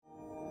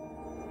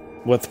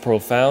With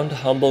profound,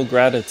 humble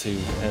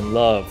gratitude and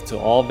love to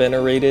all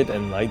venerated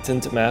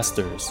enlightened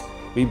masters,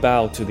 we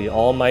bow to the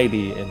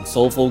Almighty in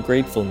soulful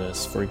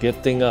gratefulness for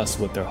gifting us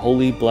with their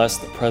holy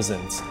blessed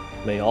presence.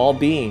 May all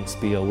beings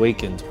be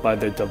awakened by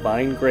their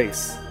divine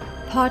grace.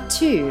 Part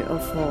 2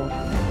 of 4.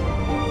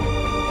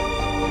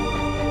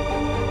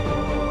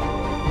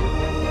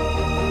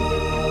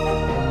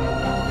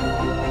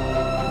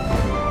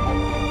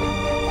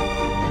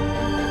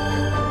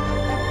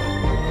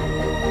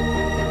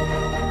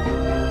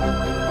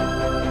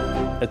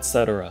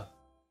 Etc.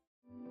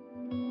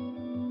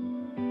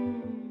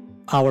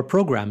 Our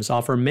programs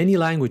offer many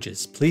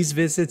languages. Please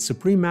visit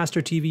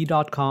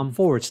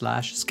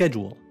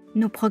suprememastertv.com/schedule.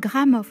 Nos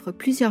programmes offrent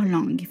plusieurs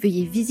langues.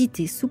 Veuillez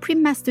visiter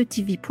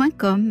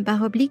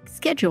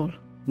suprememastertv.com/schedule.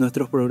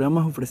 Nuestros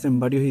programas ofrecen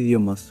varios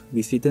idiomas.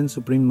 Visiten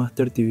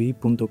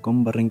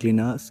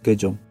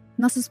suprememastertv.com/schedule.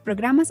 Nossos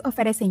programas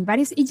oferecem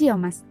vários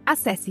idiomas.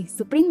 Acesse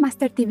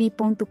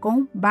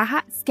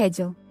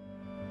suprememastertv.com/schedule.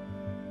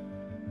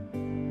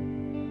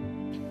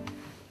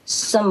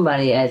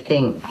 Somebody, I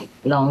think,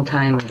 long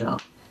time ago,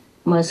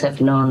 must have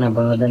known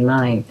about the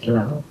ninth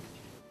level.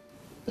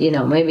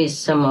 Maybe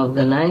some of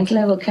the ninth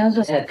level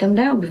councils had come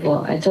down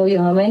before. I told you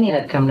how many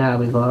had come down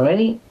before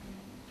already.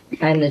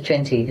 I'm the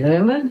 20,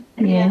 remember?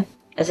 Yeah.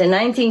 I said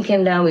 19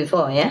 came down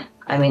before, yeah?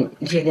 I mean,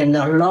 in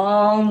the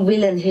long,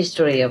 brilliant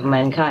history of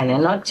mankind,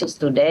 and not just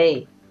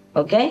today,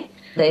 okay?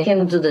 They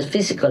came to the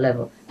physical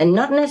level, and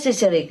not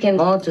necessarily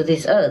came all to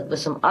this earth, but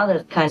some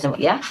other kinds of,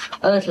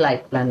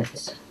 Earth-like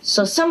planets.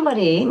 So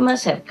somebody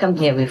must have come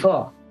here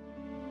before.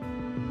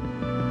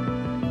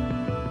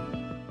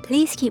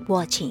 Please keep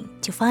watching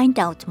to find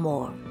out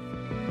more.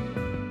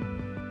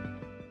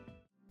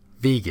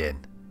 Vegan,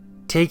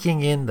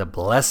 taking in the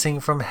blessing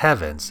from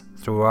heavens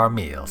through our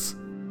meals.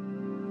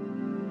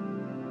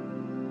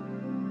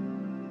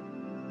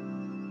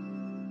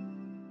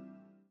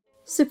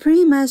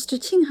 Supreme Master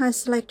Ching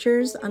Hai's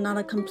lectures are not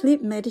a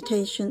complete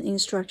meditation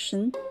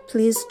instruction.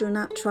 Please do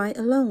not try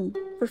alone.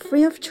 For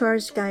free of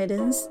charge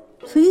guidance,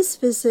 please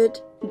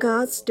visit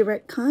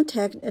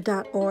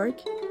godsdirectcontact.org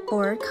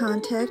or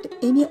contact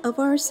any of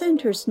our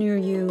centers near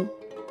you.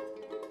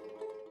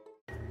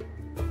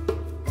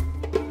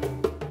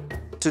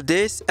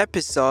 Today's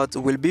episode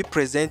will be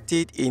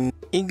presented in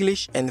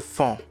English and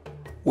Fon,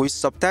 with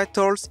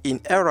subtitles in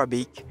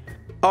Arabic,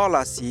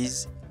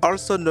 Aulacese,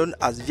 also known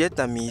as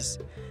Vietnamese,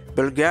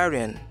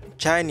 Bulgarian,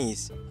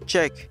 Chinese,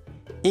 Czech,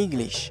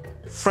 English,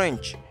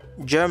 French,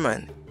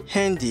 German,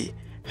 Hindi,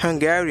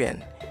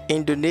 Hungarian,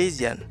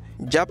 Indonesian,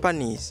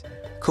 Japanese,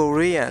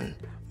 Korean,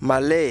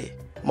 Malay,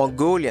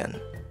 Mongolian,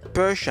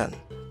 Persian,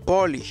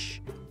 Polish,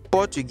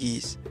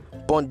 Portuguese,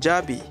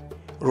 Punjabi,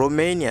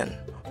 Romanian,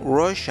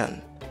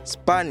 Russian,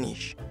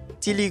 Spanish,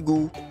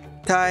 Telugu,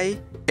 Thai,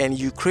 and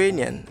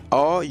Ukrainian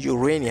or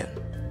Uranian.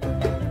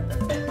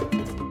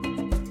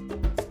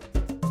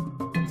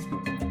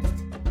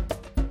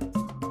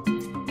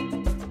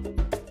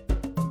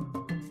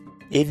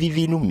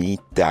 Evivi nu mi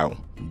town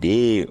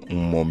de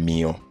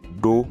umomio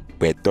do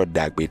beto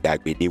dagbe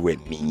de we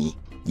mi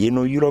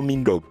yeno yuro mi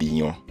do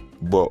biyon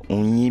bo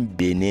unyin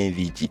benen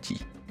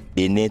vijiji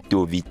benen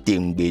to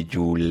vitengbe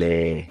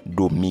jule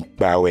do mi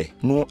pawe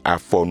nu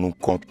afonu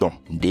konton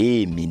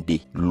de mi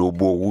de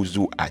lobo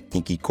uzu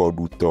atinki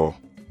koduto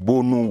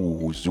bonu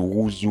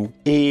uzu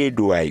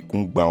do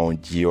aikungba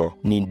onjio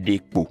ni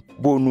depo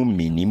bonu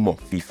minimo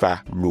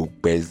fifa lo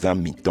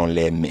bezan mi ton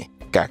leme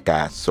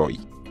kaka soy.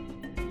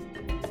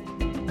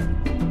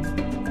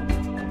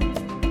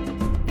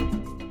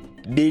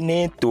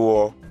 Bene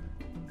to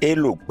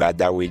elo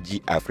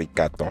gbadaweji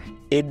Afrika ton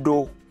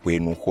edo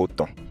wenu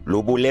hoton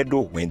lobo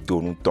ledo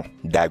wentonu ton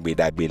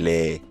dagbe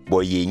le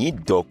boye yin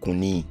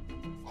dokuni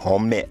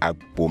home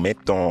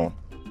abometon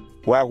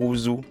wa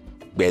huzu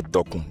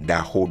gbedokun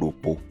da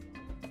hodopo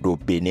do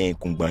Benin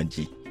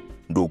kungbanji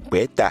do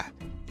gbeta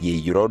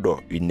ye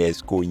yrodo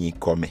UNESCO yin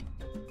kome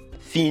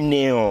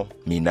fineon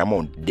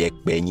minamon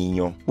dekpe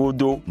yinyon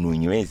podo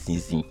nunyo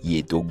esinsin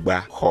ye to gba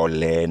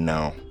hole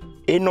na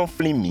Enon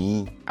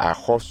flimi a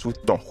hosu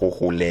ton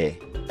hohole.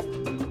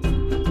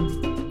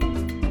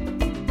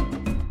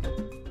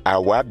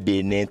 Awa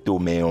benen to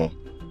meon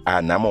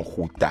anamon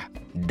huta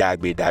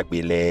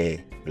dagbe le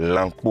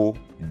lankpo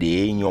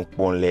de yon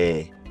pon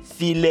le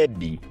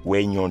filebi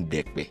we yon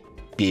dekpe.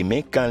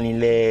 Peme kanli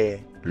le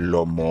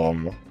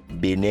lomon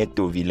benen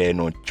to vile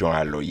non chon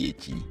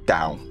aloyechi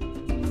town.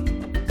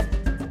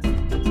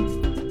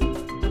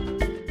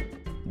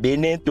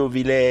 Benen to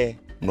vile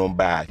non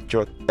ba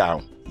chot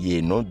town.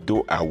 Ye no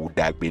do awu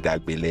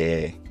dagbe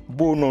le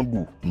bono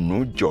du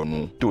nu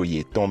jonu to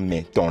ye ton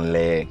men ton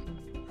le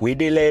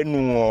wedele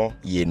nu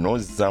ye no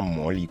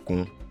zamon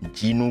likun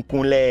jinu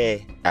kun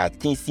le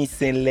atin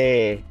sinsen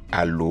le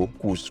alo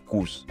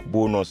couscous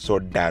bono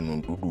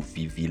sodanu dudu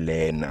vivi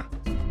le na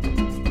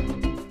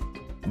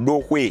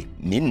Dohwe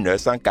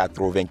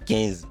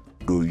 1995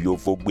 do yo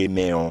fogbe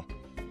meon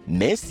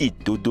Messi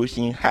todo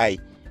shin hai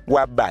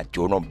wa ba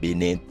jono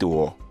Benin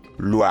to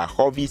lo a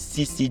hovi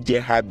sisi je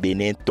ha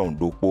Benin ton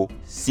dopo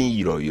sin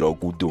yiro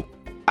gudo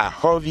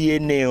ahovi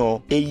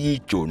eneo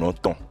eyi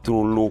Jonathan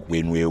trolo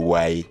wenu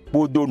ewae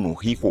bodo no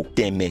hiko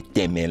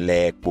teme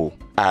lepo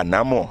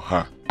anamo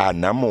ha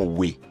anamo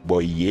we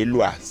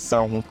boyelo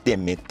asan hu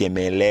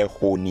teme le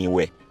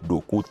honiwe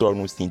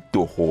dokutonu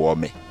sinto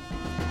hoome.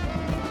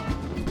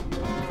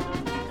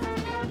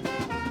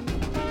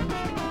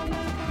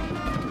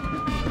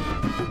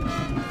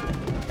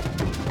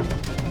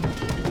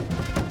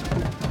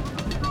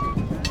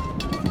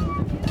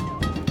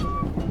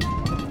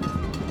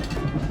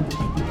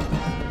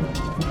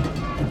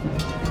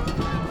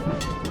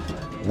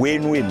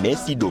 Wenu e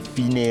Messi do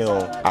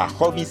fineo a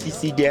hovi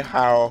sisi de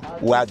hao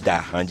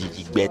wada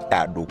hanjiji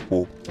gbeta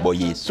dopo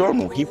boye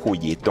sonu hiko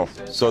yeton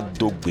so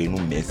do gbenu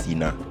Messi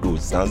na do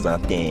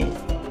sanzanten.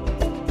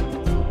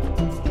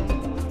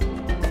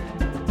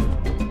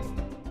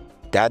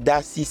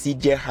 Dada sisi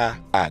de ha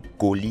a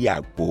goli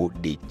agbo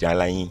de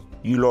jalayin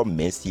yulo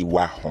Messi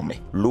wa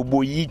home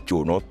lobo yi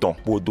Jonathan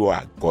podo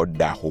a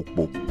goda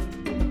hopo.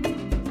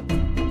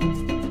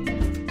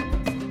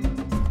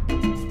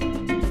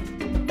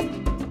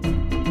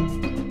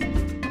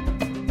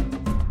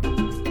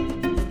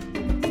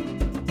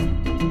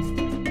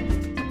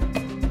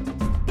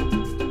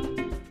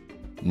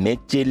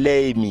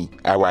 Mechele mi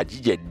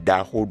awajije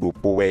da hodo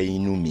powe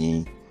inu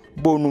mi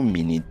bonu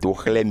mini to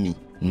khle mi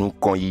nu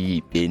kon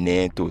yi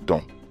pene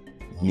toton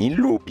mi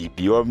lo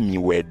bibio mi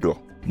wedo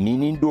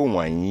mini do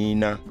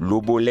wanyina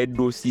lobo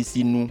ledo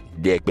sisinu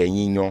degbe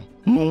yinyan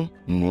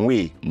nu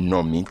e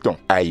no mi ton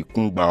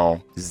aikungba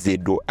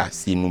zedo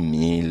asinu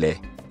mi le.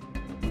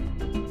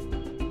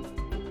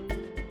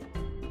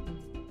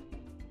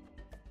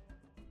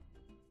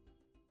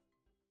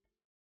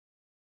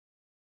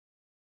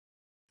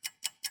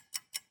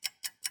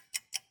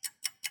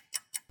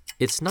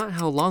 It's not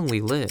how long we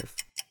live.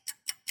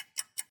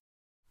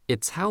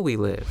 It's how we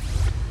live.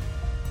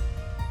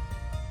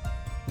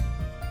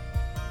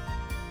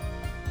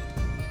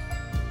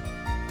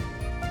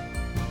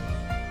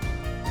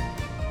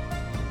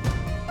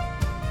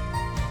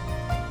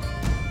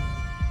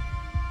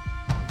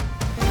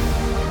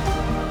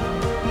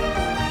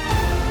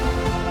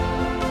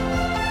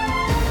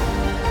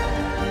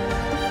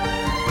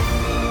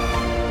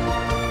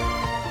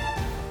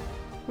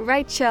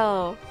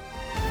 Rachel.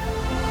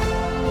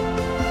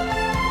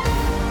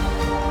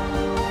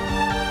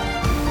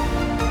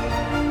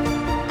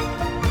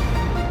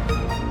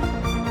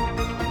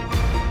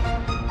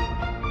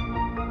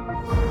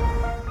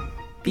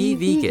 Be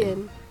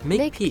vegan.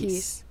 Make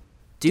peace.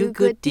 Do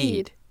good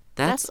deed.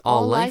 That's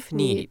all life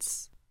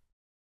needs.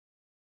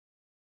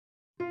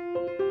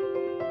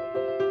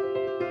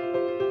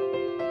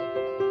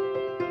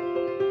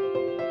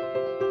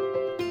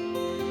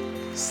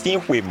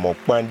 Sinwe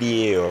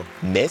mokpandi eo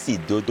Messi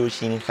dodo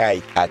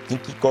shinhai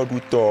atinki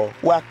koduto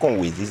wa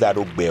konwe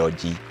zizaro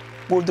gbeoji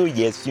podo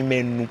yesu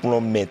me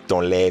nuklon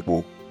meton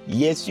lego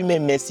yesu me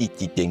Messi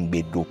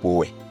titengbe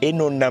dopo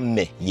eno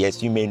namme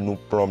yesu me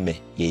nuklon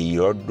me ye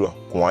yodo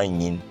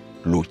kwanyin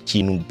lo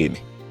chinu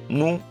gbeme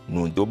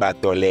nu do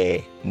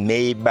batole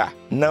meiba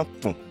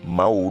nafun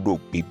maudo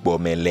pipo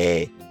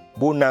mele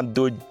bona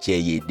do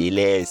jeye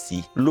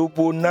delesi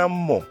lobo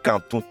namo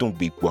kan tuntun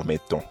pipo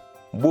meton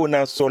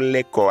bona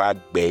sole ko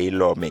agbe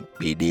lo me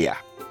pedea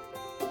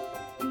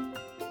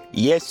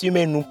yesu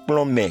me nu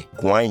plon me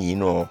kwanyin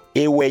no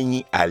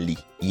ewenyi ali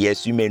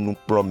yesu me nu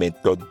plon me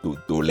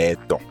do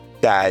leton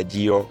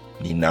tajio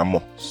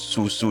ninamo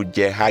susu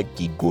je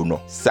hagigono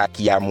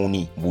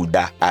sakiamuni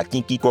buda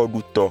akinki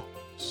koduto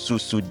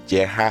susu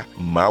je ha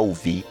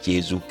mauvi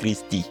Jesu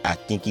Christi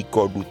akinki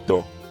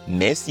koduto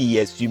Messi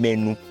yesu me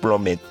nu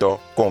prometo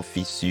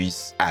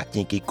Confucius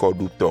akinki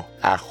koduto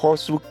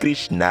ahosu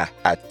Krishna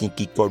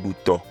akinki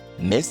koduto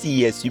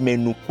Messi yesu me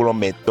nu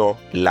prometo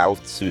Lao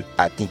Tzu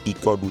akinki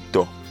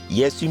koduto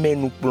yesu me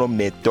nu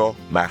prometo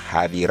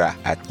Mahavira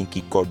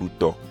akinki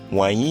koduto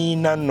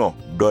wanyina no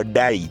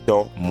doda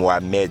ito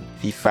Mohamed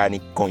fifani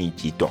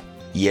konjito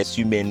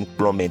yesu me nu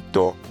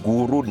prometo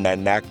Guru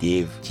Nanak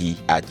Dev Ji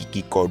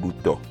akinki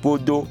koduto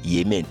podo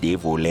yeme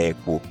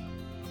devolepo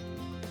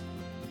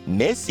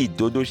Messi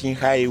dodo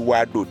shinhai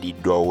wado di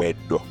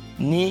dowedo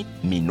ni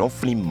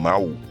minofli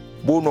mau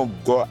bono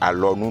go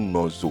alonu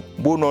nozo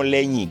bono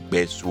leyin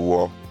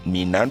gbesuo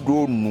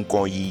minando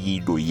nukon yiyi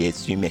do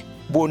yesu me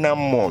bona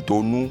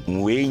montonu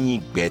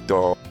nweyin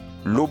gbeto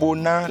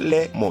lobona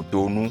le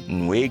montonu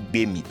nwe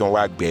gbe mi ton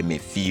wa gbe me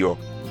fio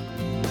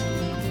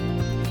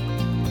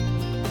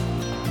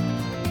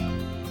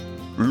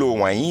lo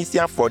wanyin si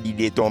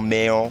afodide ton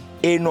meon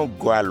eno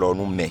go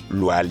alonu me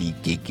lo ali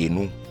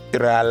gegenu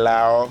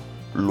tralao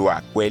lo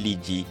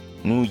akweliji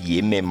nu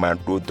yeme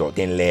mando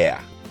doten lea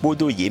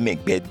bodo yeme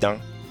gbedan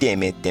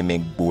teme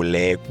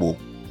gbole po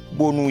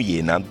bonu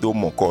ye na do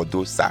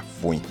mokodo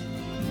safun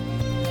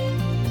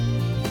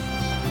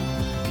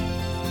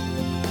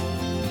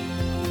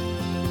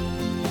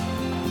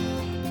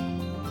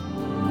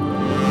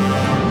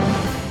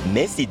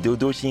Messi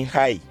dodo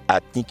shinhai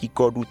atinki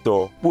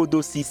koduto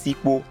bodo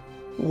sisipo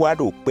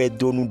wado pe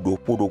donu do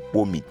podo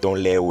po miton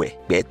lewe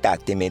beta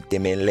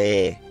teme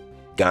le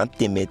gan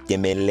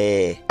teme lɛ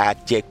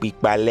atsɛ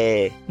kpikpa lɛ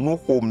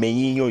nuxɔme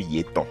yiyɔ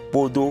yetɔn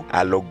kpodo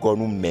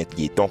alɔgɔnu mɛ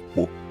yetɔn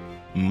kpo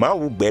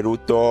mawu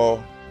gbɛɖotɔ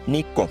ni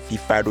kɔn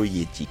fifa ɖo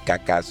yedzi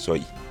kaka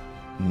sɔyi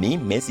mi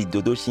mɛsi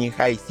dodo si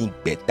ha isi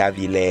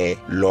gbɛtavi lɛ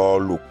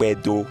lɔɔlo kpɛ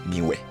do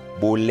miwɛ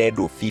bo lɛ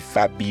ɖo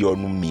fifa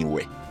biyɔnu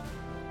miwɛ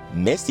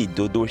mɛsi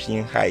dodo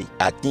si ha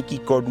ati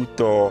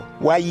kikɔɖutɔ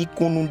wayi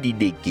kunu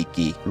ɖiɖe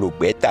keke lo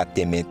gbɛta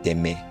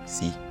tɛmɛtɛmɛ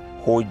si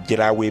xɔ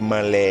dzrawe ma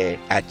lɛ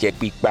atsɛ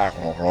kpikpa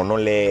hɔhlɔnɔ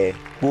lɛ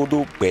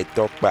kpodo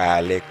gbɛtɔ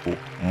kpa lɛ ko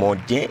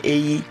mɔdze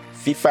eyi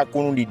fifa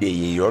kunu ɖiɖe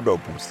yeyɔ ɖɔ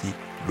busi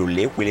lo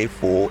le wele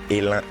fo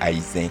elan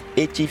aizen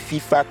etsi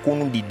fifa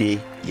kunu ɖiɖe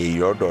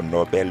yeyɔ ɖɔ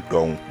nobel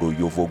dɔn lo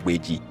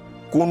yovogbeji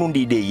kunu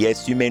ɖiɖe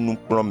yesume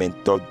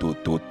nukplɔmetɔ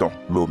dodotɔn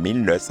lo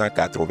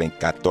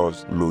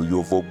 1994 lo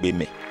yovogbe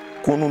me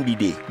kunu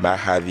ɖiɖe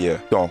mahavir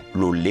tɔn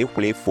lo le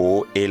wele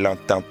fo elan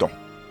tantɔn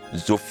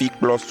zofi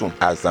kplɔsun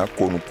azan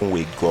konukun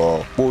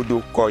wegɔ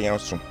kpodo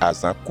kɔyansun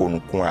azan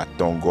konukun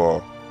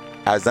atɔngɔ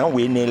azan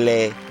wene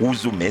lɛ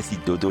wuzu mɛsi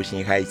dodo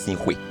si ha isi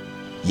hwe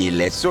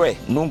yele sɔe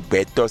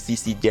nugbɛtɔ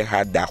sisi dze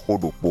ha da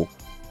xoɖokpo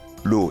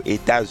lo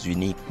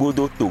États-Unis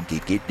kpodo to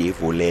gege de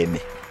vo lɛ me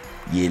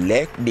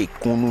yele de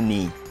kunu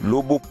ni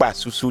lobo pa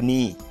susu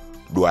ni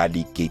do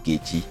ali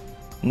kekeji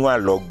nu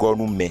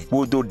alɔgɔnu me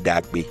kpodo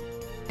dagbe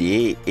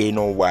de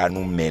enɔ wa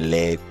nu me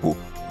lɛ kpo.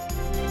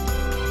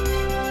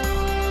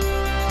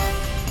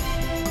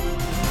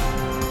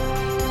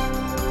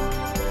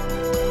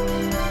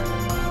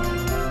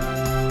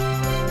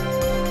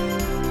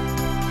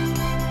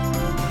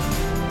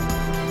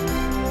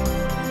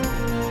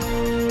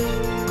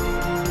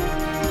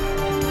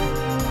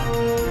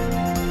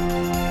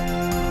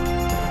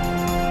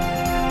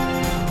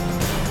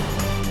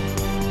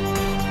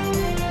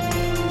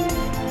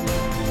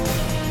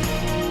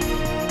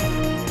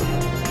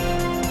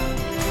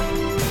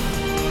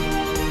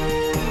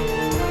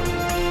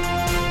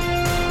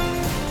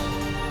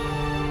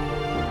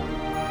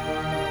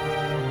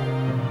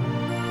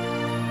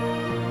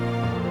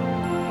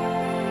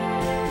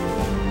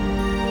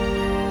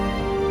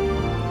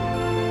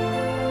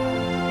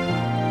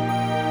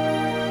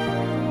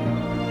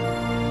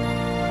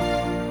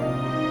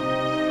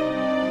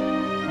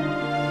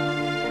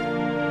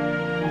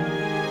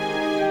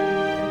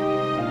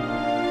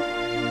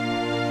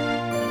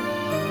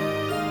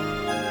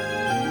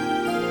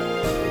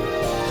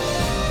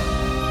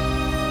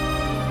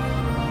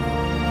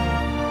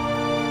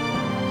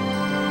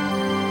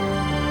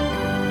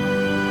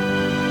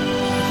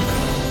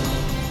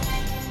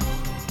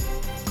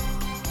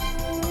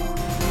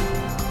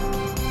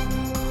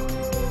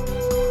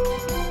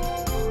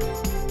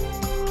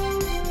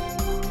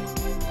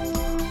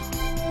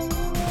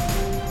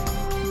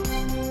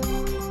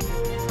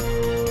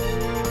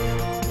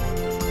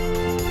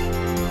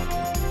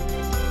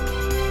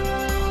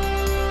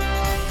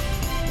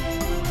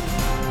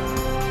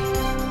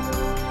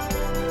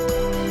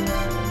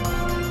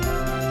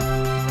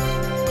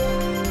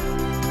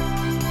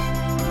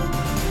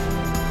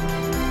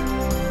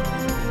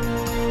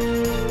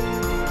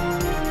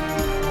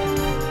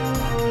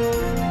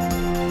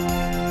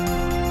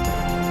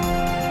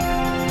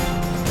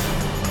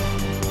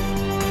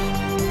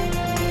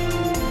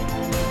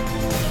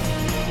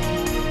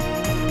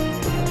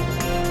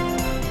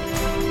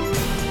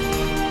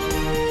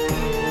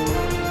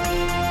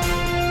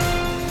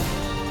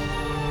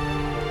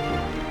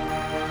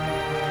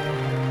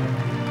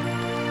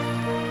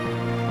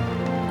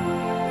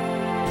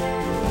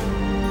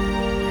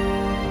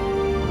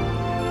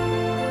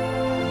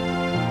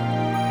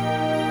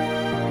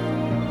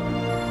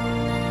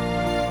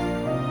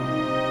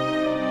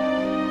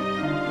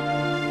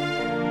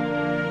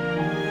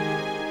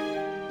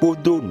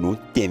 Kpodo no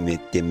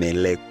teme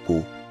lɛ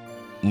ko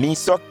mi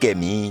sɔ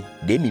kɛmi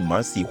de mi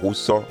ma si ho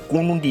sɔ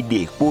kunu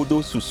ɖiɖe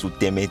kpodo susu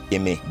teme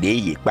de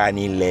ye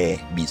kpani lɛ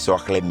bisɔ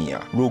xlɛmia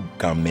lo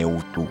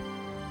gamɛwo to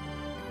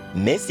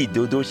mɛsi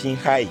dodo si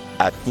hai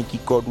ati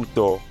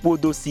kikɔɖutɔ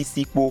kpodo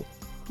sisi kpo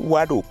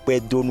wa ɖo kpɛ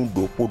donu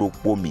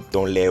ɖokpoɖokpo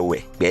mitɔn lɛ wɛ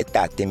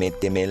gbɛta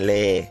teme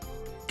lɛ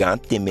gan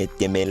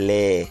teme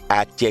lɛ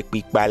atsɛ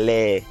kpikpa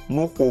lɛ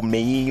nuxɔme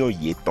yiyɔ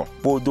yetɔn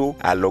kpodo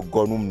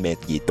alɔgɔnu mɛ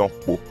yetɔn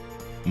kpo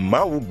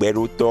mawu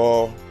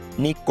gbɛɖotɔ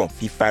ni kɔn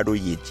fifa ɖo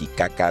yedzi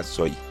kaka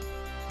sɔyi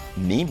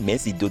mi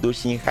mɛsi dodo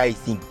si ha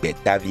isi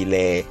gbɛtavi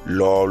lɛ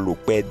lɔɔlo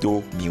kpɛ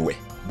do miwɛ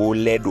bo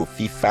lɛ ɖo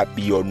fifa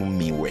biyɔnu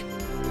miwɛ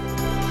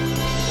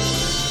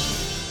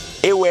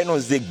ewɛ no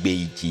ze gbe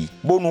yi dzi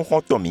bonu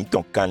xɔtɔ mi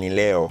tɔn kani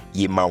lɛ o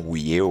ye ma wu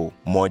ye o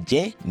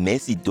mɔdze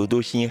mɛsi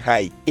dodo si ha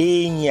yi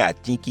enye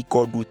ati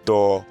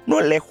kikɔɖutɔ no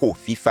lɛ xɔ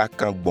fifa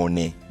kan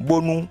gbɔnɛ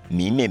bonu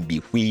mi mɛ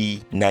bi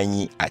hui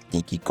nanyi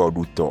ati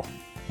kikɔɖutɔ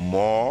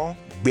mɔ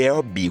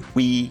gbɛɔ bi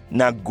hui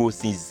na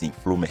gosi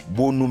zinflome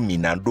bonu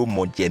mina ɖo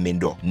mɔdzeme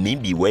ɖɔ mi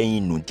bi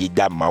wɛyi nu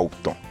dida mawu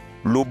tɔn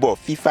lobɔ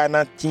fifa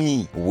na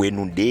ti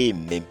wenu de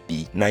mɛ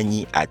bi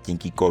nanyi ati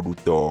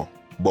kikɔɖutɔ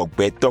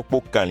bɔgbɛtɔ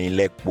kpo kanli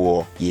lɛ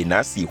kpoɔ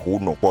yena si ho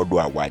nɔkpɔ do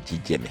awa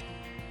dzidzeme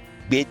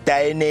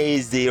Beta ene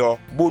eze o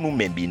bonu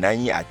membina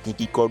yin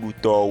atinki kodu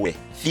towe.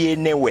 Fie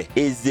newe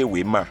eze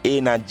wema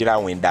ena jira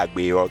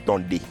wendagbe o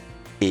tonde.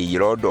 Et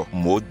yodo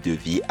mode de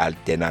vie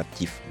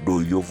alternatif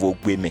do yovo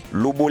gweme.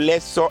 Lobo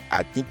leso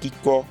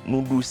atinkiko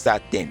nudu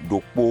saten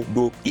do po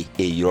do e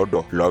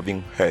yodo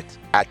loving hurt.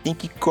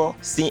 Atinkiko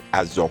sin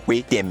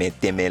azokwe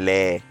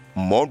temele.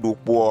 Modo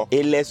po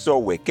eleso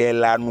weke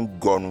la nu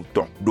gonu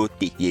ton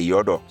dote ye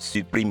yodo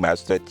Supreme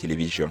Master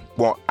Television.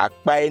 Bon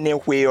akpa ene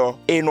weo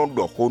eno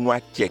do hono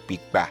check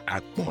pikpa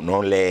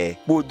akpono le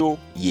bodo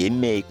ye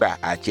me pa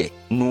ache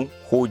nu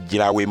ho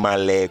jirawe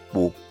male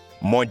po.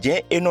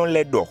 Monje eno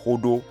le do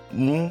hodo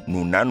nu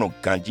nano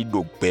ganji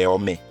do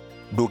beome.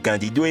 Do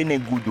ganji do ene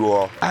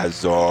gudo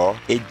azo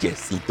eje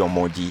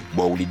sintomoji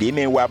bo ulide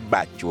me wa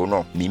bacho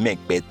no mi me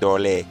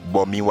petole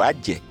bo mi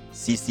waje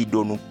sisi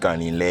do nu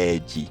kanin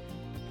leji.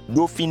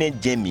 Do fine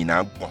jemi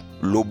na bon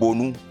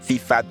lobonu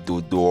fifa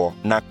dodo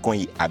na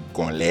kon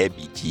agon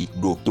lebiji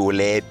do to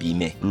lebi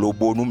me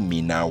lobonu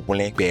mina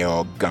wlen pe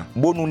ogan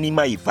bonu ni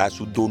ma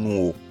ifasu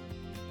donu o.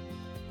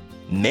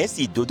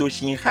 Merci dodo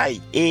shin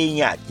hai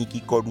enya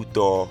tinki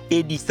koduto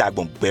edi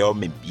sagbon pe o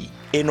mebi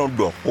eno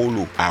do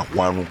holo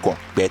awanu kon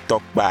pe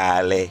tok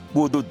pale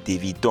bodo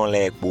deviton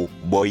le po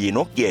boye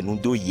no ke nu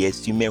do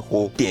yesume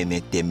ho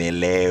teme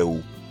le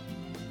o.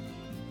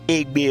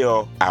 Egbe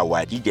o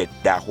awadije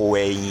da ho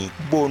eyin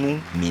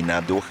bonu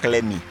minado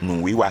chlemi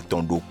nu wiwa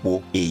ton do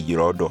po e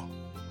yodo.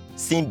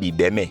 Simbi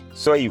beme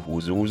so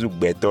ihuzu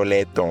gbeto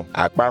le ton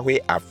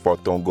apahwe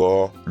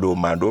afotongo lo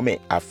mandome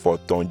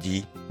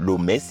afotonji lo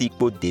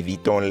Mexico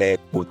deviton le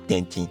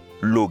potenti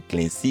lo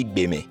glensi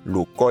gbeme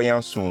lo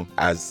koyansun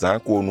azan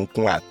ko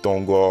nukun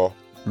atongo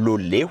lo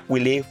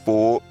lewele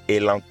fo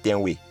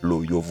elantenwe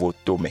lo yovo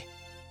tome.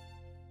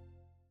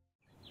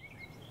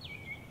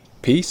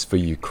 Peace for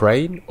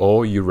Ukraine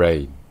or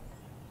Ukraine.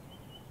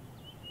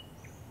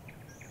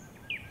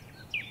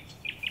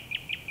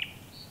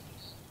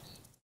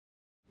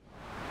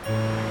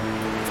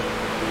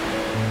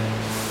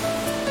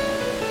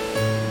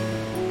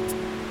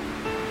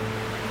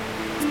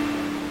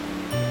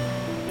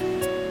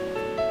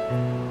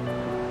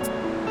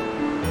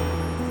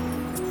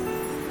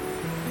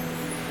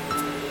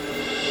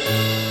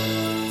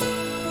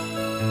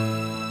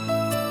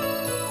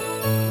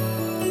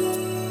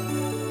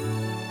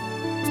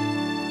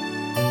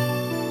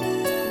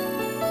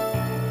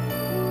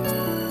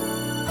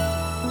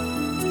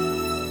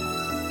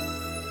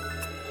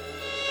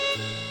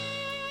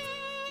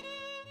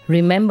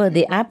 Remember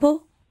the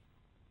apple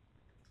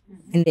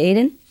in the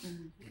Eden?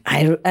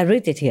 I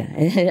read it here.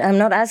 I'm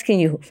not asking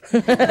you.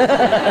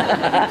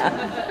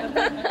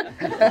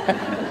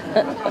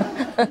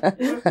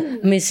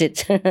 Miss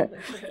it.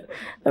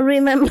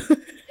 Remember.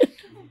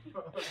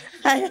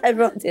 I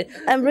wrote it.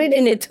 I'm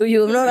reading it to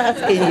you. I'm not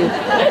asking you.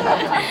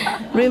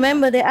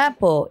 Remember the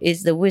apple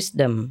is the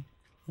wisdom.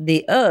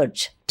 The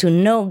urge to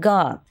know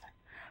God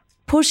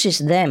pushes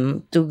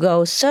them to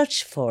go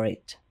search for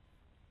it.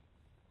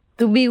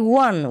 To be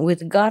one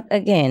with God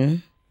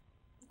again,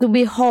 to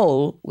be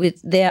whole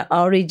with their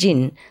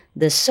origin,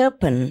 the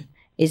serpent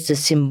is the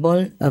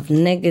symbol of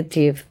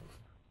negative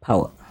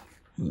power.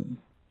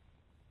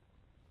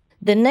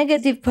 The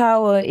negative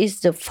power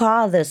is the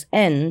farthest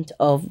end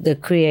of the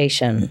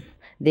creation,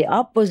 the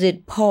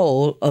opposite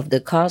pole of the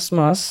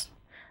cosmos,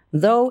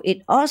 though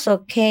it also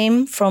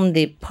came from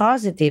the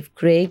positive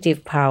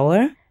creative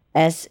power.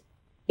 As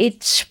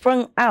it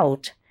sprung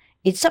out,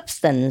 its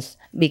substance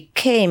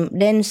became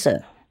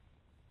denser,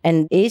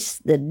 and is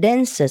the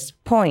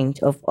densest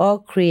point of all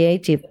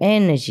creative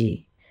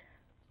energy,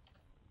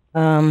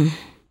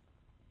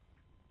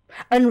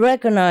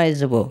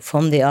 unrecognizable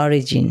from the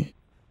origin,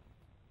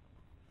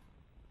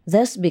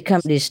 thus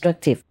become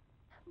destructive.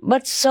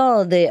 But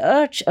so the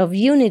urge of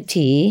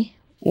unity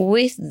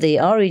with the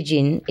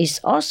origin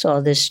is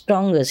also the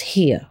strongest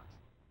here.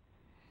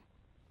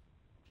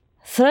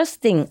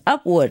 Thrusting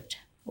upward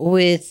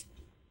with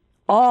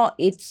all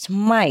its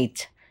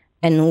might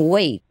and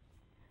weight,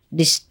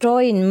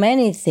 destroying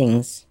many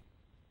things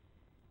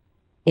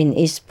in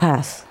its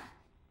path.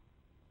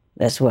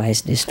 That's why it's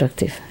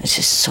destructive. It's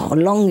just so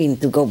longing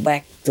to go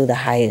back to the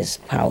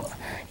highest power.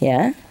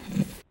 Yeah?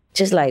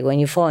 Just like when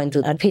you fall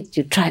into a pit,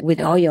 you try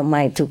with all your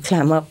might to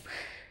climb up,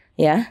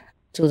 yeah,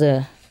 to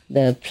the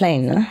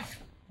plane,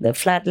 the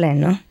flat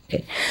land.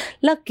 Okay.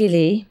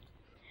 Luckily,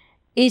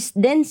 its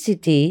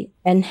density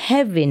and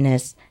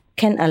heaviness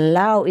can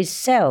allow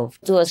itself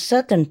to a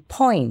certain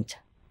point.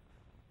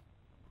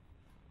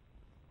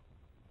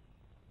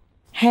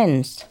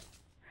 Hence,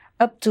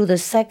 up to the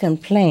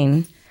second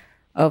plane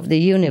of the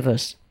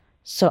universe.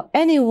 So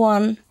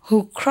anyone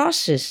who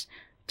crosses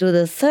to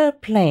the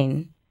third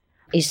plane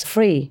is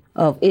free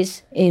of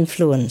its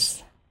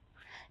influence.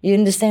 You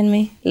understand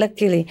me?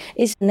 Luckily,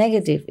 it's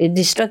negative, it's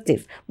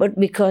destructive, but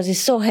because it's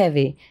so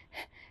heavy,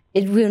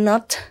 it will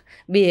not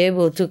be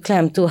able to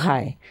climb too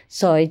high.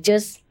 So it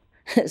just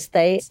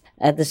stays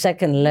at the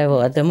second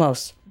level at the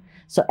most.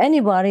 So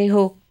anybody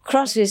who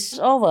crosses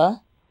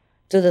over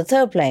to the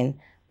third plane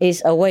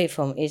is away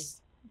from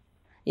its,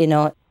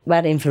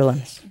 bad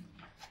influence.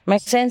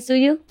 Make sense to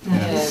you?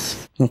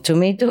 Yes. To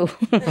me too.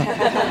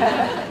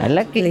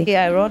 Luckily,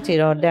 I wrote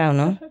it all down,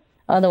 no?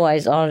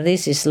 Otherwise, all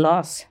this is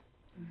lost.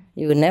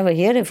 You would never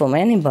hear it from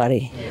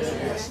anybody.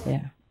 Yes.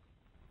 Yeah.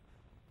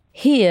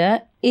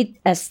 Here, it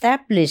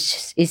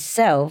establishes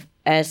itself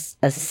as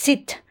a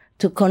seat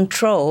to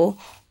control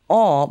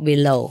all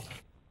below.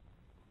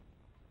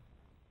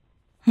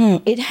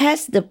 It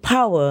has the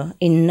power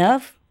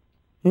enough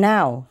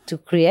now to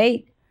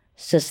create,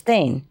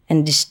 sustain,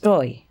 and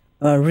destroy,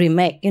 or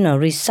remake,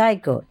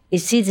 recycle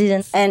its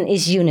citizens and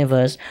its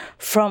universe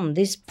from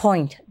this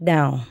point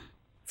down,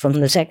 from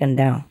the second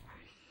down.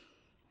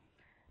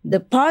 The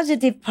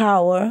positive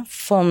power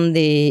from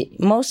the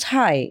Most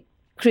High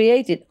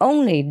created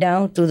only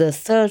down to the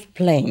third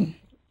plane.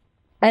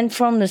 And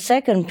from the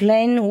second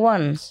plane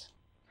once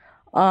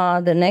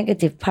are the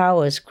negative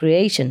powers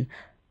creation,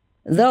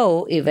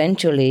 though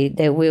eventually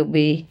they will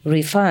be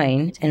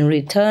refined and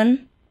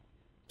return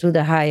to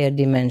the higher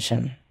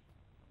dimension.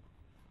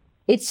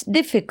 It's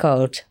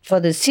difficult for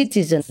the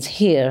citizens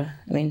here,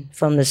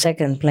 from the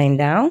second plane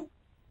down,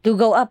 to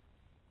go up.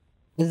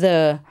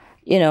 The,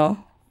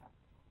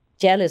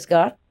 jealous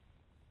God,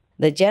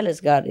 the jealous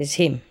God is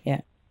him,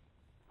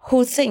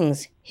 who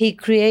thinks he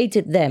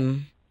created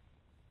them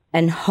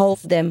and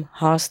holds them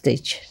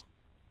hostage.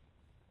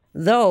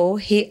 Though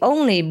he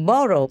only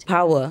borrowed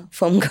power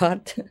from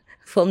God,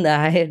 from the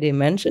higher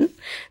dimension,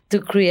 to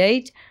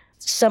create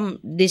some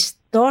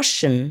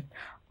distortion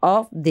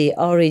of the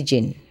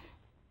origin.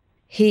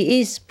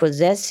 He is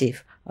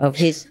possessive of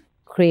his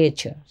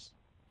creatures.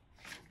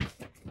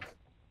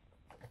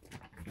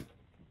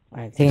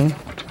 I think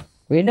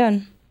we're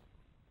done.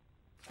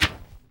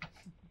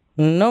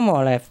 No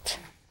more left.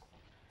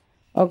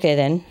 Okay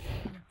then,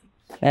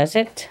 that's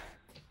it.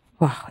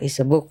 Wow, it's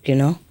a book,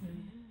 Hey?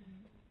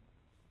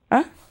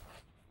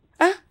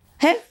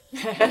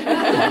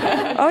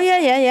 Oh,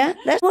 yeah.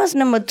 That was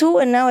number 2,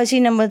 and now I see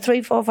number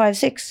 3, 4, 5,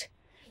 6.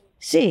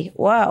 See,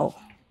 wow.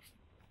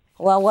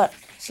 Wow, what?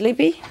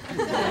 Sleepy?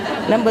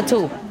 Number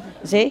 2.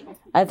 See?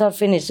 I thought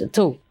finished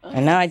 2.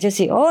 And now I just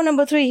see,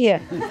 number 3 here.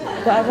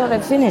 So I thought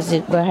I finished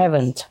it, but I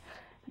haven't.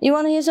 You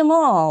want to hear some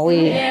more?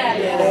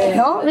 Yeah.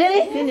 No?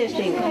 Really?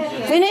 Finishing.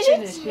 Finish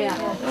it? Yeah.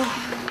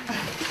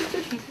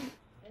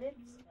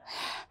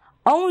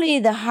 Only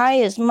the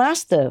highest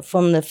master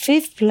from the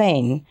 5th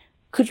plane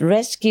could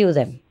rescue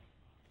them.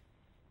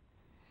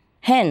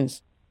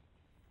 Hence,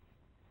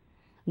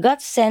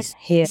 God sends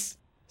his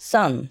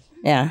son,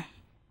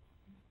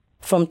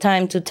 from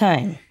time to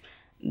time.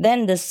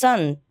 Then the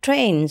son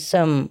trains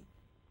some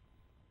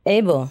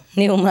able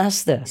new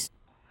masters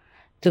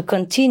to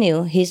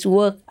continue his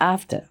work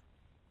after.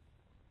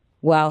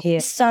 While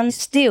his son is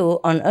still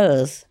on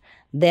earth,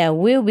 there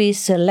will be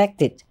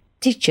selected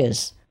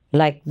teachers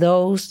like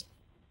those,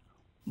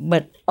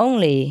 but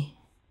only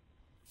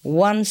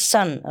one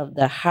son of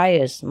the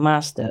highest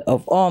master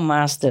of all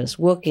masters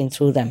working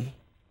through them.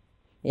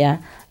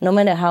 No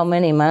matter how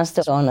many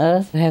masters on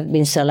earth have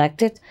been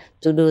selected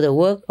to do the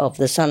work of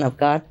the Son of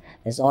God,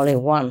 there's only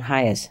one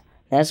highest.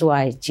 That's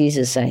why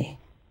Jesus said,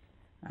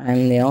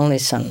 I'm the only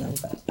Son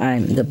of God.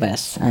 I'm the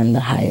best. I'm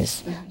the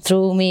highest.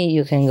 Through me,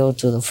 you can go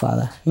to the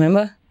Father.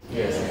 Remember?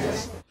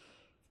 Yes.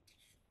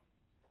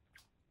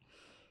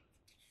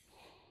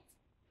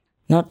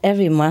 Not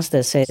every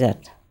master says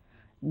that.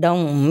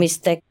 Don't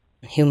mistake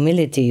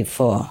humility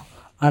for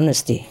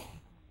honesty.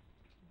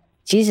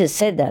 Jesus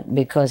said that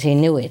because he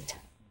knew it.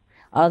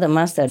 Other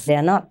masters, they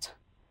are not.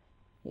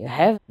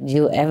 Have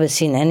you ever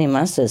seen any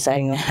master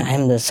saying,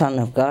 I'm the Son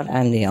of God,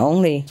 I'm the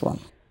only one?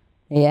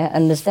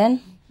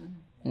 Understand?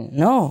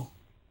 No.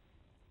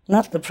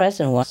 Not the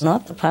present one,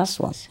 not the past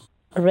ones.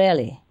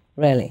 Rarely.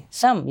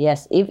 Some,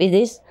 yes, if it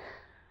is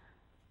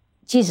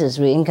Jesus'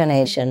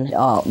 reincarnation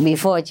or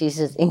before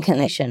Jesus'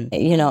 incarnation,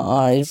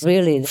 or it's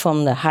really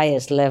from the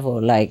highest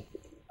level, like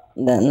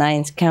the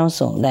 9th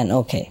council, then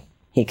okay,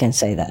 he can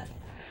say that.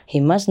 He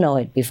must know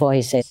it before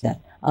he says that.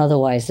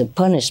 Otherwise, the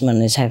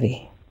punishment is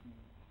heavy.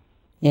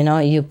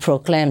 You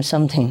proclaim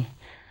something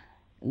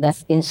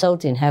that's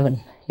insulting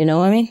heaven. You know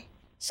what I mean?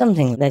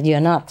 Something that you're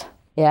not.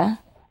 And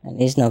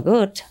it's no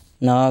good.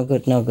 No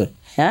good.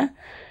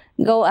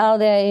 Go out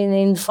there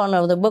in front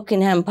of the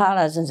Buckingham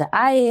Palace and say,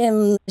 I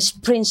am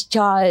Prince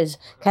Charles.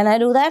 Can I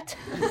do that?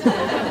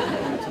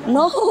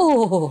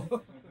 No.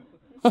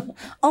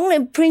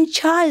 Only Prince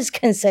Charles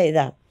can say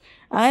that.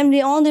 I'm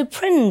the only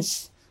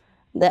prince,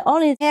 the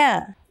only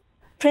heir,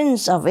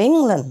 Prince of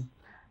England.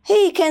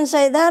 He can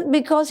say that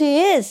because he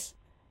is.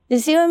 You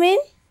see what I mean?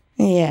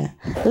 Yeah.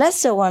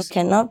 Lesser ones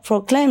cannot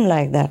proclaim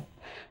like that.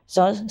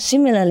 So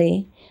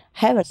similarly,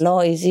 heaven's law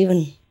is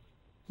even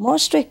more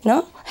strict,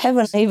 no?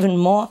 Heaven even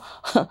more,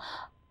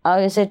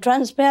 I would say,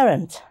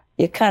 transparent.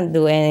 You can't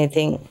do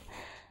anything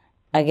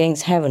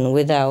against heaven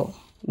without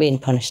being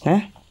punished,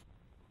 no?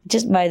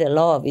 Just by the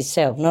law of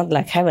itself, not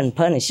like heaven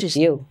punishes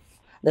you.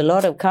 The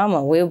Lord of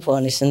Karma will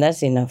punish, and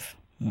that's enough.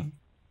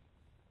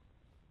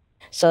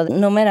 So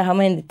no matter how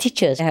many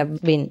teachers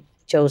have been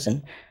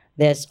chosen,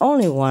 there's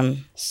only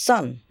one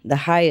Son, the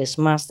highest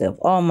master of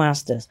all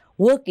masters,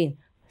 working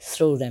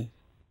through them.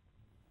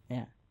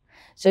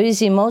 So you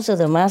see, most of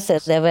the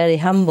masters, they're very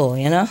humble,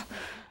 you know.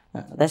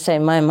 They say,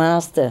 my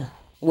master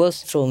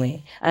works through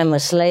me. I'm a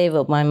slave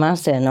of my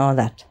master and all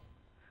that.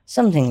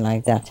 Something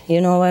like that. You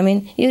know what I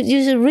mean?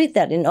 You should read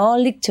that in all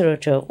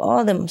literature of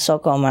all the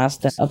so-called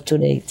masters up to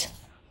date.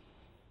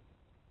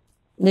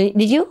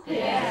 Did you?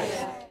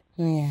 Yes.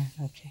 Yeah,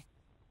 okay.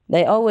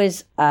 They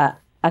always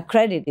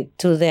accredit it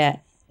to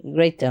their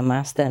greater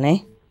master, eh?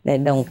 They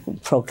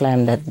don't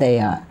proclaim that they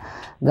are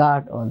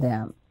God or they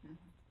are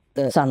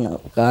the son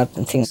of God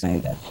and things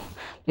like that.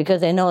 Because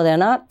they know they're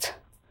not.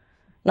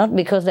 Not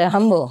because they're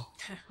humble.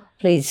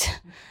 Please,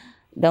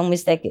 don't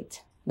mistake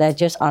it. They're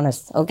just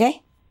honest,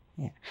 okay?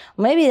 Yeah.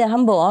 Maybe they're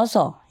humble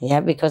also, yeah,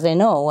 because they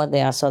know what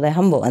they are, so they're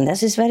humble, and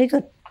this is very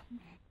good.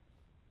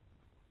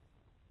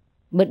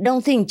 But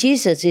don't think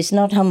Jesus is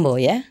not humble,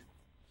 yeah?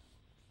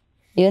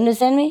 You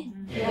understand me?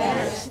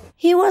 Yes.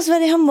 He was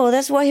very humble.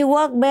 That's why he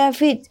walked bare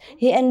feet.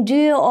 He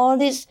endured all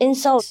these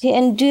insults. He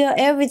endured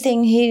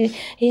everything. He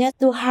had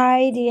to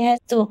hide. He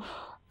had to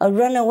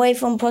run away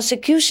from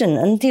persecution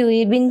until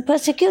he'd been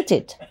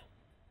persecuted.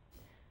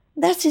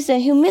 That is the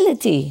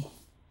humility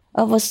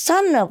of a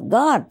son of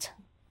God.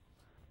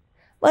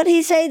 But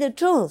he said the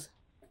truth.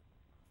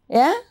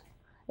 Yeah?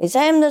 He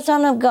said, I'm the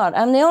son of God.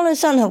 I'm the only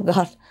son of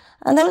God.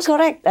 And that was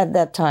correct at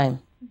that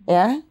time.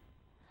 Yeah?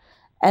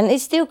 And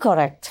it's still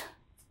correct.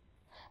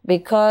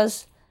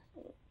 Because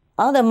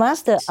other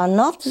masters are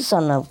not the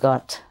son of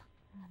God.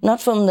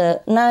 Not from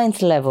the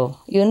 9th level.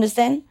 You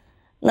understand?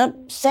 Not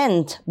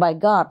sent by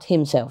God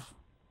himself.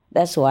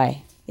 That's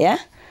why. Yeah?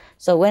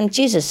 So when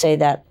Jesus said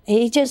that,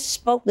 he just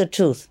spoke the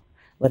truth.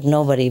 But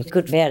nobody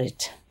could bear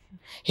it.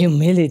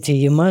 Humility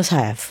you must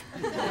have.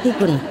 He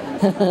couldn't.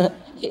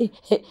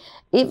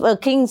 If a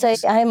king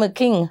says, I'm a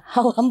king,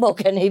 how humble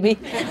can he be?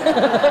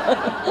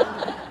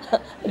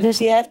 Does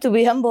he have to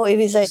be humble if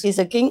he says he's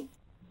a king?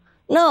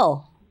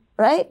 No,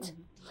 right?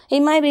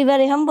 He might be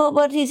very humble,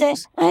 but he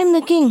says, I'm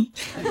the king.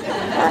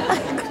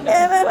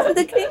 I'm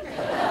the king.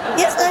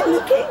 Yes, I'm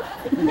the king.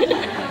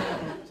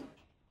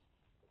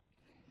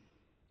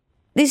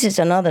 This is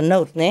another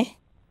note, ne?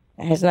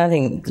 It has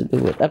nothing to do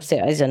with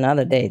upstairs. It's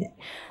another day.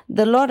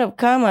 The Lord of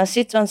Karma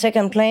sits on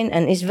second plane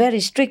and is very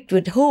strict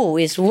with who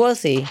is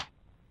worthy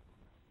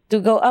to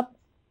go up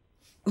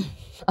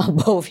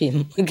above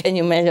him. Can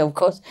you imagine? Of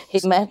course,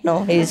 he's mad,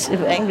 no? He's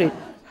angry.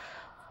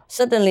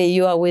 Suddenly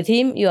you are with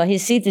him, you are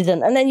his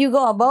citizen, and then you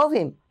go above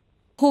him.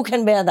 Who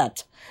can bear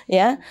that?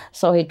 Yeah?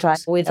 So he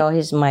tries with all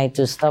his might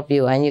to stop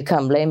you, and you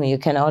can't blame him. You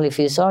can only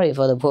feel sorry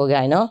for the poor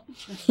guy, no?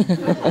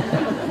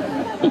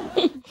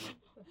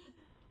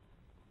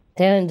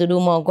 Tell him to do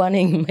more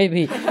guaning,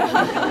 maybe.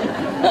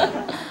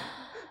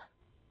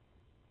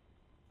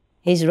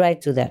 He's right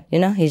to that, you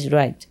know? He's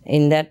right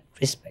in that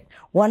respect.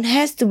 One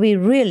has to be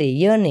really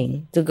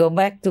yearning to go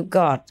back to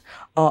God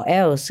or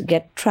else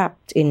get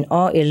trapped in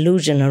all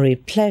illusionary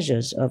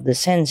pleasures of the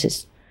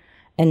senses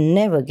and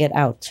never get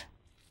out.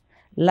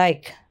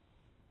 Like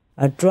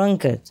a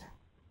drunkard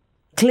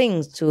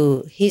clings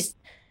to his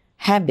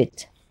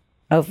habit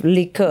of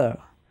liquor,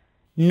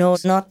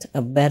 knows not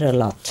a better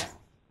lot.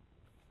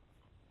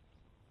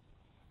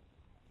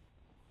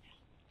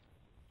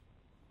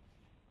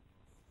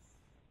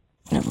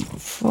 Number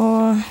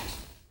 4.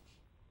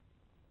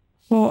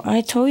 Well,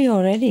 I told you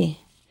already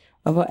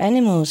about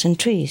animals and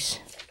trees.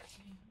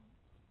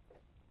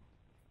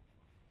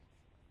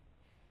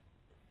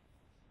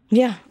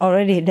 Yeah,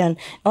 already done.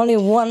 Only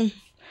one.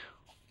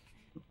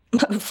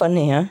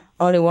 Funny, huh?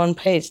 Only one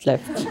page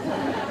left.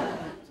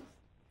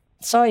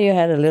 So you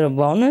had a little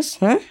bonus,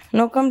 huh?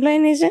 No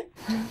complaint, is it?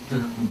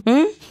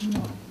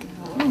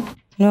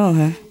 No,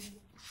 huh?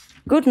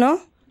 Good,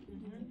 no?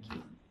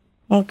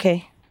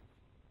 Okay.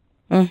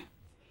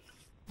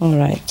 All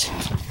right.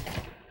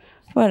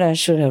 Well, I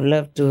should have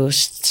loved to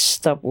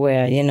stop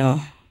where, you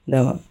know,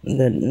 the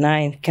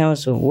 9th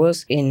council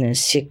works in a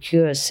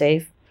secure,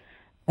 safe,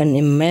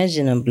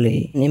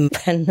 unimaginably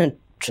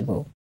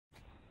impenetrable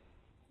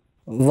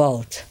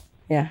vault.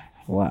 Yeah,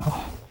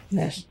 wow.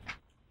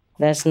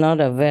 That's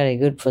not a very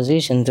good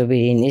position to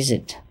be in, is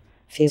it?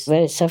 Feels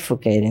very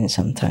suffocating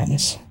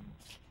sometimes.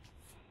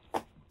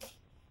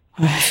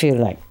 I feel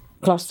like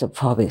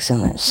claustrophobic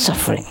and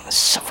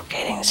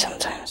suffocating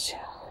sometimes. Yeah.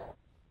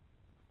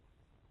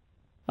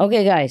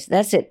 Okay, guys,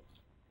 that's it.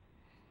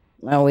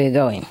 Now we're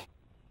going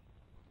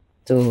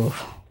to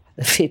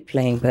the 5th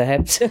plane,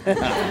 perhaps.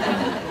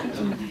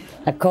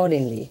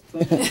 Accordingly.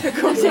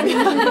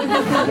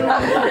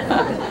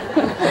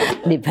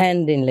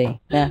 Dependingly.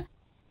 Yeah.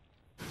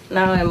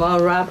 Now I'm all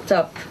wrapped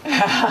up.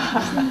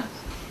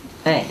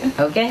 Hey,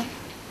 okay?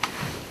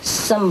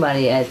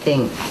 Somebody, I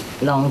think,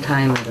 long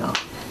time ago,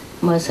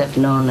 must have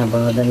known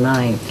about the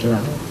 9th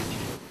level.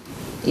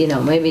 You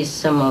know, maybe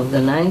some of the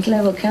 9th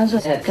level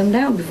councils had come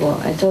down before.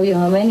 I told you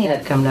how many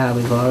had come down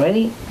before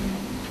already.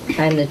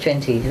 I'm the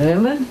 20th,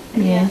 remember?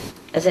 Yeah.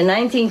 I said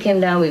 19 came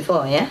down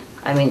before, yeah?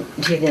 I mean,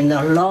 in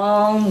the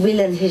long,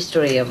 villain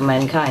history of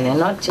mankind, and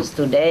not just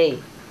today,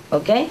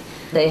 okay?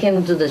 They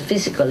came to the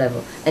physical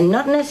level, and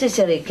not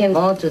necessarily came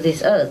all to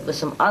this Earth, but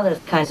some other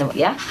kinds of,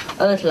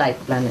 Earth-like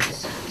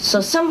planets. So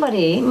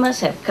somebody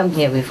must have come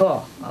here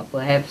before, or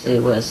perhaps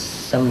it was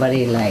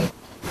somebody like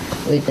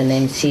with the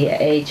name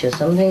CH or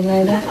something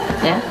like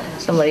that,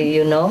 somebody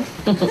you know,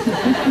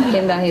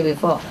 came down here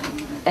before,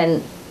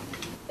 and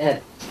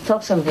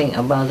talk something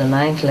about the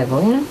 9th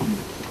level,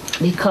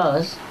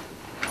 because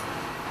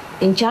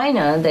in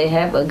China they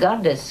have a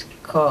goddess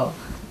called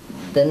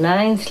the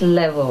 9th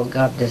level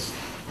goddess,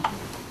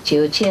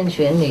 Jiu Qian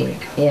Xuan Li,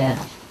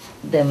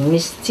 the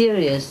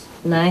mysterious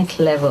 9th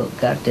level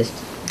goddess.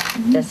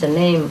 That's the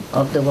name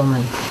of the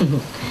woman,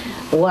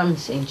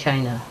 once in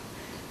China.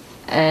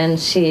 And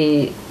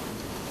she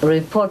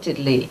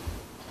reportedly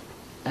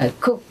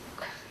cooked,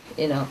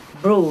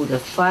 brewed the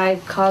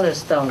 5 color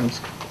stones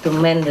to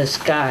mend the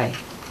sky.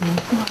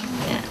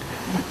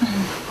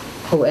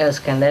 Who else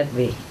can that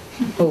be?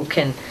 Who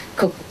can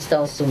cook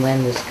stones to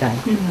mend the sky?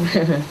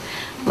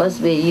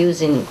 Must be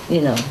using,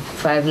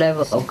 5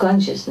 levels of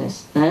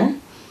consciousness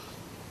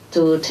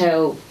to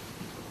tell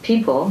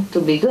people to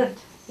be good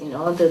in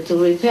order to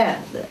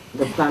repair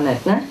the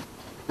planet, and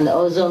the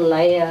ozone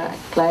layer,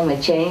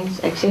 climate change,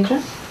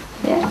 etc.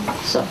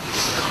 So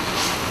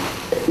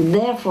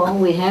therefore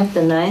we have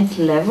the 9th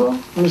level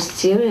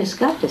mysterious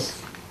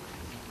goddess.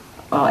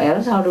 Or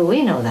else how do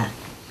we know that?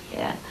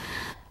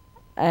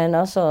 And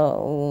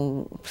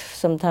also,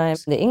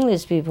 sometimes the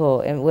English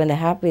people, when they're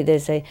happy, they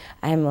say,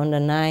 I'm on the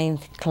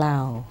 9th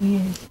cloud.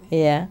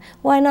 Yes.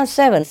 Why not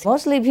 7th?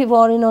 Mostly people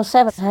already know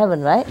 7th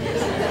heaven, right?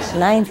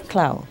 9th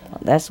cloud.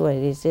 That's what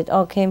it is. It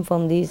all came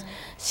from these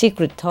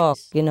secret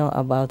talks,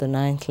 about the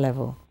 9th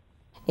level.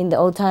 In the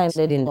old times,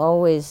 they didn't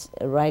always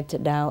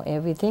write down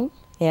everything,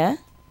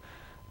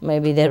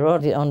 Maybe they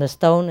wrote it on the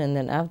stone, and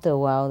then after a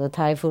while, the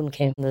typhoon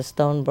came, the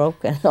stone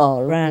broke and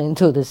all ran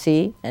into the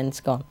sea, and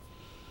it's gone.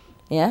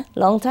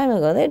 Long time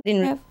ago, they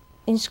didn't have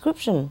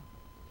inscription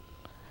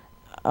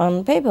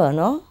on paper,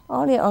 no?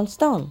 Only on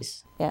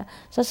stones.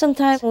 So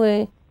sometimes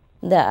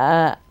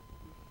the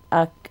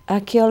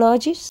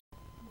archaeologists,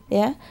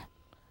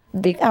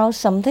 dig out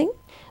something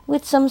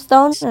with some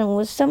stones and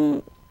with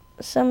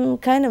some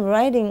kind of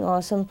writing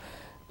or some.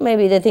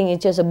 Maybe they think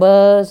it's just a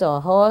bird or a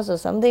horse or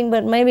something,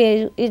 but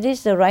maybe it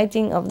is the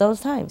writing of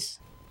those times.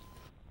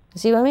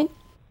 See what I mean?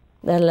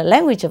 The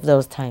language of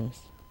those times.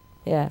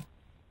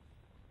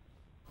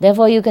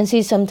 Therefore, you can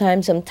see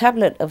sometimes some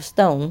tablet of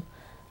stone.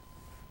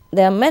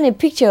 There are many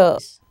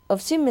pictures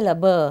of similar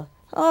bird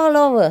all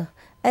over.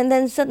 And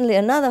then suddenly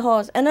another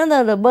horse,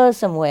 another bird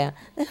somewhere.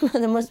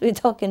 They must be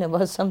talking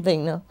about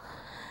something, no?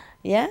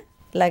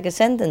 Like a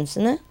sentence,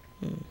 no?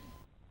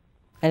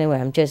 Anyway,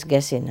 I'm just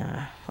guessing.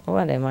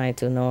 What am I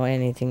to know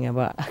anything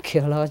about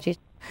archaeology?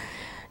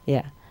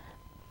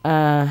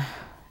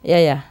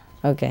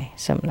 Okay,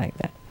 something like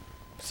that.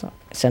 So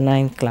it's a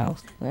 9th cloud.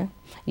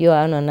 You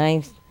are on a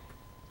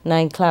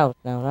 9th cloud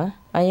now, huh?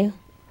 Are you?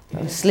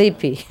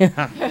 Sleepy.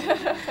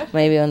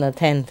 Maybe on the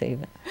 10th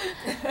even.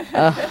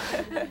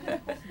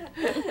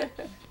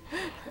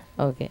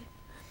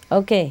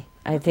 Okay,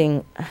 I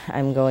think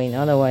I'm going.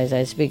 Otherwise,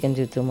 I speak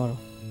until tomorrow.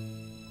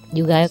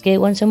 You guys okay?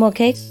 Want some more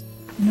cakes?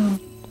 No.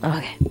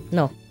 Okay,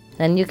 no.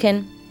 Then you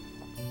can.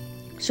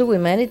 Should we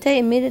meditate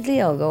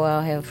immediately or go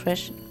out have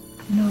fresh?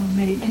 No,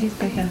 meditate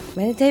better.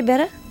 Meditate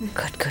better?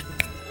 Good.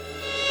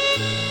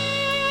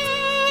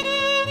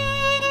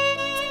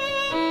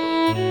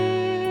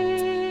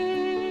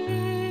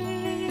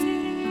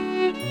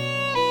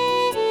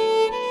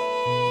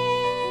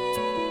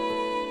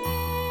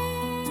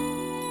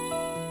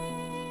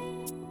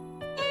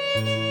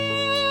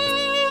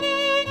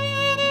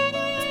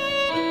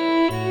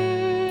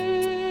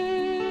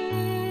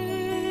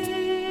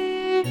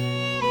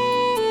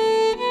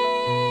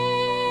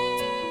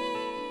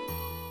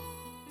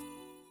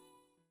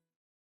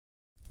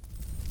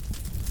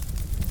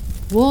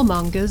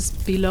 Warmongers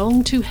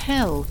belong to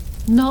hell,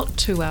 not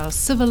to our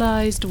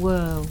civilized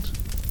world.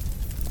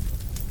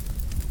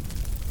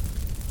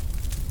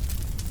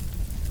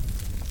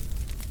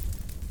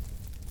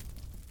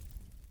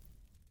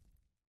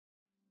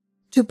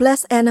 To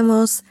bless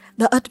animals,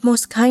 the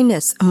utmost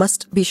kindness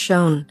must be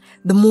shown,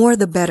 the more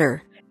the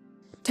better.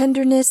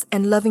 Tenderness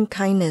and loving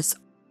kindness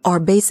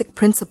are basic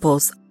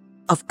principles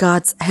of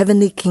God's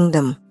heavenly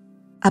kingdom.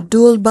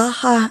 Abdul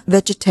Baha,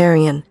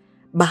 vegetarian,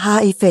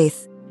 Baha'i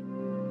faith.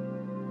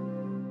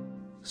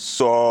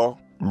 So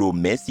lo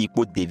Messi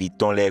po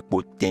deviton le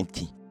po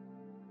tenti.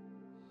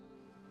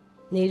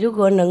 你如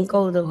果能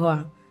够的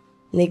话，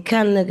你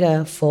看那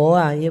个佛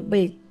啊，也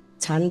被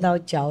缠到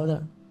脚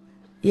了，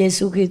耶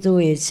稣基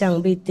督也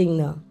像被钉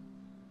了，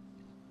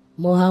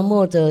穆罕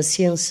默德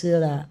先师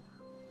了，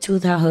祝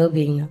他和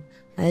平了，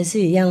还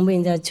是一样被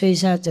人家吹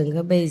下整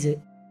个被子。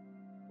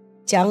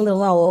讲的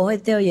话，我会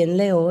掉眼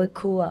泪，我会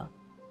哭啊。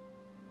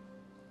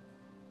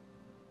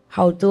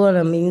好多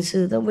的名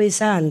师都被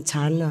杀很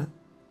惨了。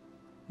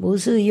不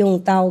是用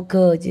刀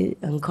割就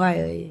很快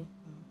而已。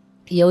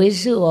有一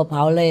次我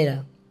跑累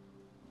了，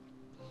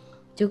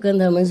就跟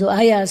他们说：“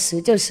哎呀，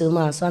死就死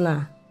嘛，算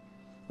了，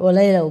我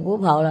累了，我不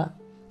跑了。”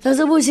他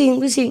说：“不行，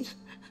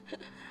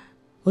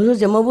我说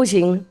怎么不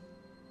行？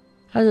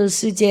他说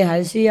世界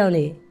还需要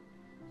你。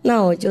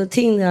那我就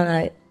听下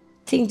来，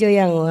听这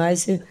样我还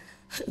是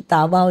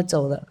打包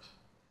走了。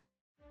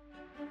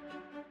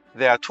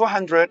There are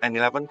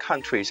 211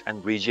 countries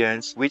and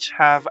regions which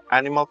have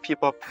animal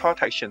people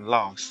protection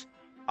laws.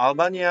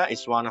 Albania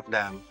is one of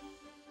them.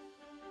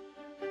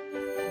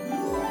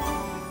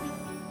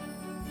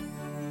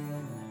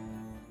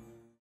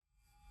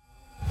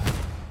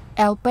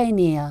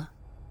 Albania,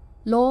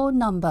 Law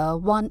Number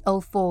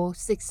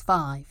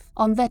 10465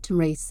 on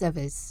Veterinary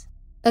Service.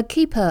 A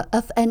keeper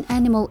of an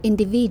animal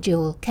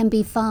individual can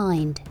be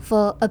fined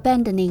for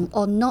abandoning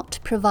or not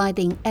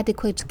providing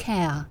adequate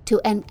care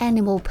to an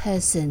animal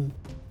person.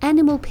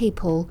 Animal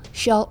people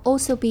shall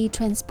also be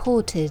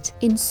transported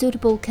in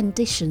suitable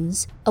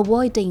conditions,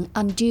 avoiding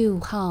undue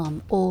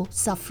harm or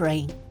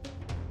suffering.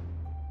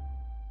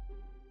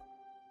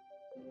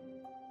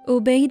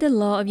 Obey the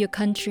law of your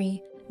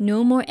country.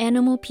 No more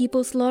animal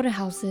people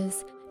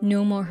slaughterhouses.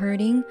 No more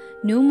hurting.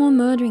 No more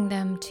murdering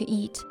them to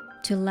eat,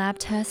 to lab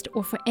test,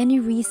 or for any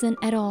reason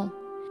at all.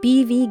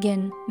 Be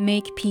vegan,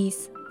 make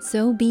peace,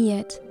 so be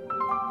it.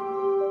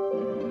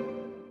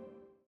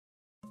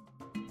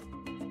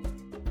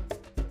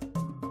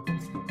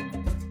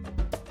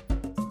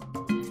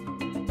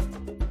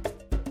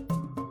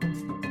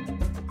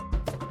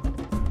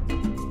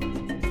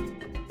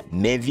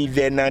 Me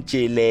vive na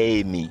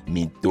chele mi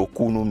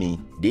tokunu mi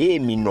de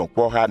mi no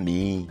poha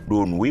mi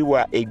don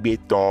wiwa egbe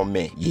ton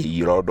me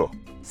ye irodo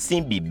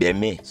simbi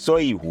beme so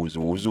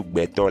ihuzu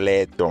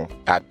gbetole ton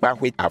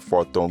apahwe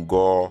afoton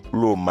go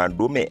lo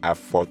mandome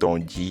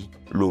afoton ji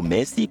lo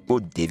mesi po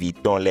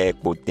deviton le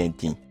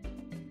potentin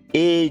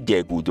e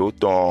jegudo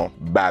ton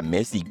ba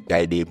mesi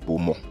gaide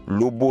pomo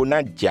lobo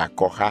na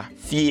jakoha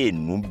fie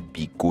nu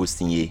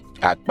bikosinye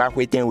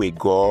akpahwe tenwe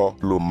go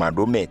lo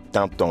mandome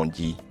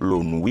tantonji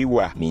lo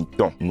nuwiwa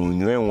minton nu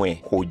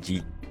nwenwe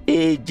hoji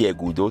e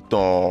jegudo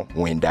ton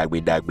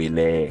wendagbe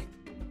le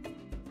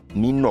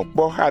mi no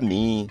poha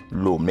mi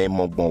lo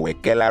memogbon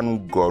wekela nu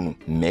gonu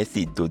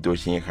mesi dodo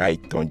shin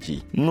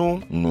haitonji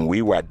nu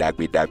wiwa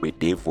dagbe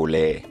de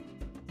fole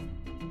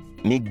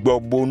mi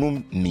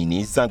gbobonu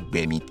mini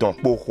sangbe mi ton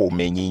poho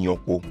menyiyon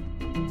po.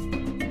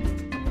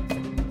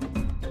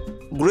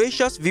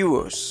 Gracious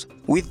viewers,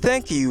 we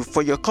thank you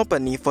for your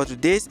company for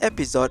today's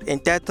episode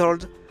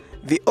entitled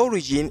The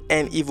Origin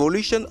and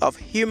Evolution of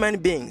Human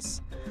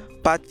Beings,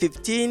 Part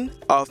 15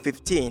 of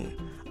 15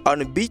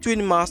 on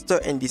Between Master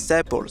and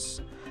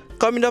Disciples.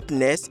 Coming up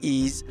next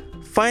is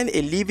Find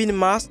a Living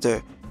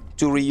Master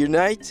to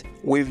Reunite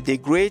with the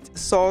Great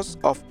Source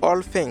of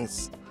All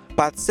Things,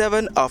 Part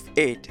 7 of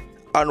 8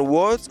 on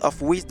Words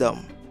of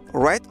Wisdom,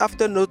 right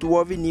after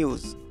noteworthy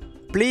news.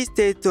 Please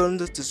stay tuned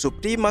to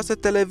Supreme Master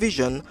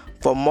Television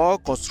for more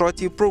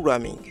constructive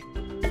programming.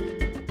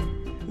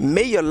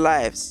 May your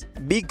lives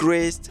be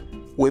graced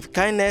with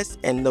kindness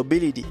and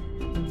nobility.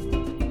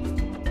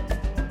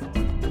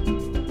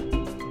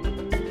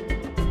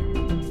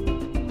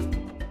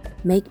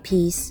 Make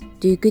peace,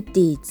 do good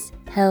deeds,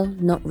 hell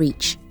not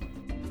reach.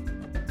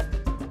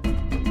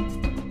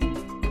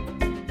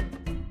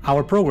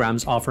 Our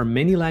programs offer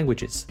many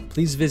languages.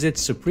 Please visit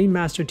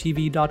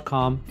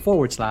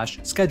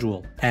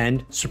suprememastertv.com/schedule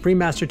and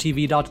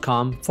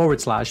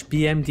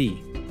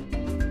suprememastertv.com/BMD.